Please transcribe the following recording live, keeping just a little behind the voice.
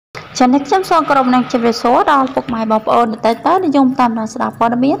Channel chăm sócក្រុមនឹងជម្រាបសួរដល់ពុកម៉ែបងប្អូនតើនិយមតាមដានស្ដាប់ព័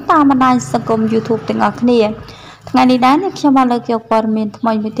ត៌មានតាមបណ្ដាញសង្គម YouTube ទាំងអស់គ្នាថ្ងៃនេះដែរខ្ញុំបានលើកយកព័ត៌មានថ្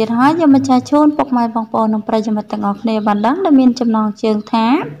មីមួយទៀតហើយយកមកចែកជូនពុកម៉ែបងប្អូននិងប្រិយមិត្តទាំងអស់គ្នាបានដឹងដែលមានចំណងជើងថា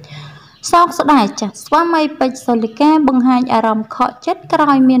សោកស្ដាយចាស់ស្វាមីពេជ្រសូលីកាបង្ហាញអារម្មណ៍ខកចិត្តក្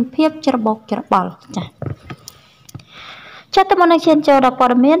រោយមានភាពច្របូកច្របល់ចាតើមុននឹងឈានចូលដល់ព័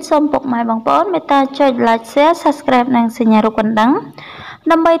ត៌មានសូមពុកម៉ែបងប្អូនមេត្តាចុច Like Share Subscribe និងសញ្ញារូបកណ្ដឹង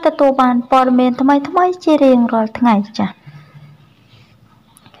ដើម្បីទទួលបានព័ត៌មានថ្មីជារៀងរាល់ថ្ងៃចា៎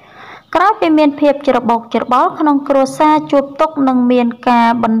ក្រោយពីមានភាពច្របូកច្របល់ក្នុងគ្រួសារជួបទុកនឹងមានការ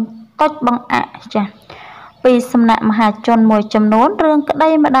បន្តុចបង្អាក់ចា៎ពីសំណាក់មហាជនមួយចំនួនរឿងក្តី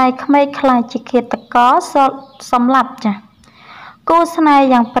ម្ដាយក្មេកខ្លាចជាឃាតករសម្លាប់ចា៎គូស្នេហ៍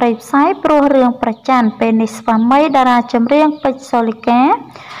យ៉ាងព្រៃផ្សាយព្រោះរឿងប្រច័ណ្ឌពេលនេះស្វាមីតារាចម្រៀងពេជ្រសូលីកា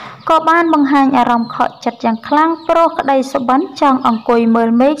ក៏បានបង្ហាញអារម្មណ៍ខកចិត្តយ៉ាងខ្លាំងព្រោះក្តីសុបិនចង់អង្គុយមើល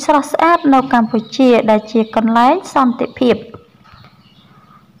មេឃស្រស់ស្អាតនៅកម្ពុជាដែលជាកន្លែងសន្តិភាព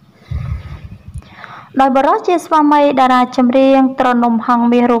ដោយបរិសុទ្ធជាស្វាមីតារាចម្រៀងត្រនំហង្ស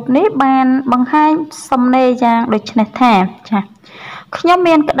មាសរូបនេះបានបង្ហាញសំណេរយ៉ាងដូចនេះថាចា៎ខ្ញុំ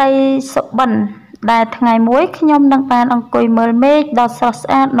មានក្តីសុបិនដែលថ្ងៃមួយខ្ញុំនឹងបានអង្គុយមើលមេឃដ៏ស្រស់ស្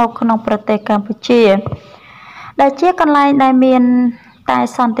អាតនៅក្នុងប្រទេសកម្ពុជាដែលជាកន្លែងដែលមានតែ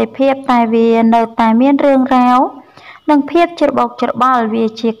សន្តិភាពតែវានៅតែមានរឿងរ៉ាវនិងភាពច្របូកច្របល់វា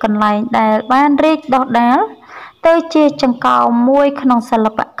ជាកន្លែងដែលបានរីកដុះដាលទៅជាចង្កោមមួយក្នុងសិ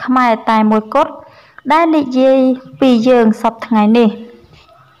ល្បៈខ្មែរតែមួយគត់ដែលនិយាយពីយើងសពថ្ងៃនេះ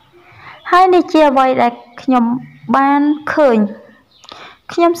ហើយនេះជាអ្វីដែលខ្ញុំបានឃើញ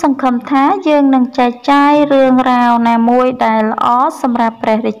ខ្ញុំសង្ឃឹមថាយើងនឹងចែកចាយរឿងរ៉ាវណាមួយដែលល្អសម្រាប់ព្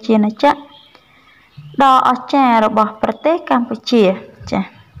រះរាជាណាចក្រដ៏អស្ចារ្យរបស់ប្រទេសកម្ពុជាចា៎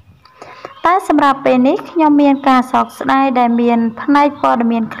តែសម្រាប់ពេលនេះខ្ញុំមានការសោកស្ដាយដែលមានផ្នែកព័ត៌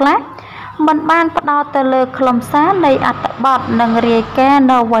មានខ្លះមិនបានផ្ដោតទៅលើខ្លឹមសារនៃអត្ថបទនិងរាយការណ៍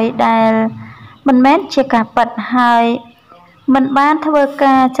នៅអ្វីដែលមិនមែនជាការពិតហើយមិនបានធ្វើ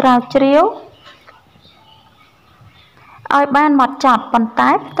ការជ្រាវជ្រាវឲ្យបានហ្មត់ចត់ប៉ុន្តែ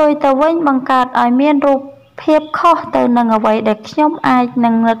ផ្ទុយទៅវិញបង្កើតឲ្យមានរូបភាពខុសទៅនឹងអ្វីដែលខ្ញុំអាច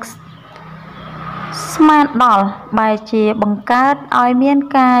នឹងនឹកស្មានដល់បែរជាបង្កើតឲ្យមាន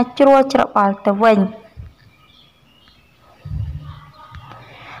ការជ្រួលច្របល់ទៅវិញ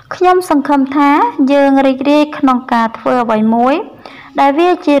ខ្ញុំសង្ឃឹមថាយើងរីករាយក្នុងការធ្វើអ្វីមួយដែល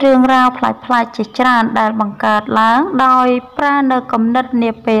វាជារឿងរ៉ាវប្លែកៗជាច្រើនដែលបង្កើតឡើងដោយប្រើនៅគំនិតនា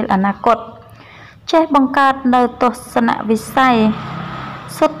ពេលអនាគតចេះបង្កើតនៅទស្សនវិស័យ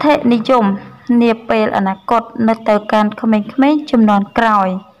សុទ្ធិនិយមនាពេលអនាគតនៅទៅកាន់ក្មេងៗជំនាន់ក្រោយ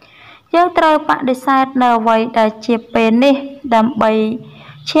យើងត្រូវបដិសេធនៅអ្វីដែលជាពេលនេះដើម្បី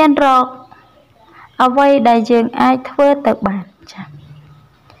ឈានរកអ្វីដែលយើងអាចធ្វើទៅបានចា៎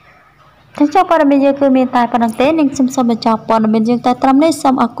តែចុះព័ត៌មានយើងគឺមានតែប៉ុណ្្នឹងទេនឹងសូមបញ្ចប់ព័ត៌មានយើងតែត្រឹមនេះសូ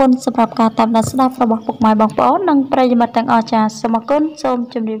មអរគុណសម្រាប់ការតាមដានស្ដាប់របស់ពុកម៉ែបងប្អូននិងប្រិយមិត្តទាំងអស់ចា៎សូមអរគុណសូម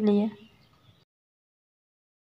ជម្រាបលា